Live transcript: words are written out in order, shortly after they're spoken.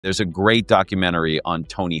There's a great documentary on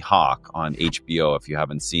Tony Hawk on HBO, if you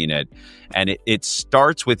haven't seen it. And it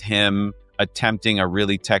starts with him attempting a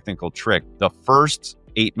really technical trick. The first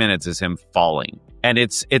 8 minutes is him falling. And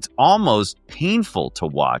it's almost painful to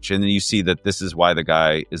watch. And then you see that this is why the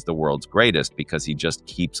guy is the world's greatest, because he just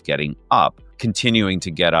keeps getting up, continuing to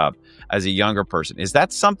get up as a younger person. Is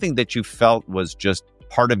that something that you felt was just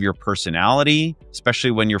part of your personality,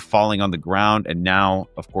 especially when you're falling on the ground and now,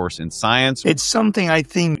 of course, in science? It's something I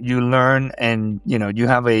think you learn, and, you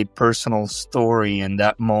have a personal story, and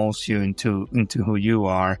that molds you into who you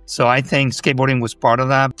are. So I think skateboarding was part of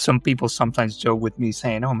that. Some people sometimes joke with me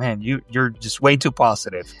saying, "Oh man, you're just way too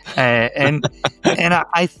positive." And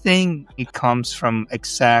I think it comes from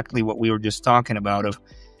exactly what we were just talking about, of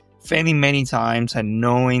failing many times and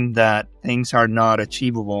knowing that things are not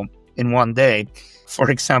achievable in one day. For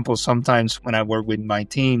example, sometimes when I work with my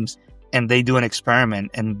teams and they do an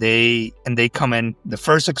experiment and they come in, the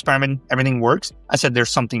first experiment, everything works. I said, there's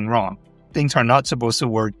something wrong. Things are not supposed to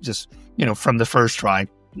work just, from the first try.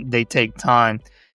 They take time.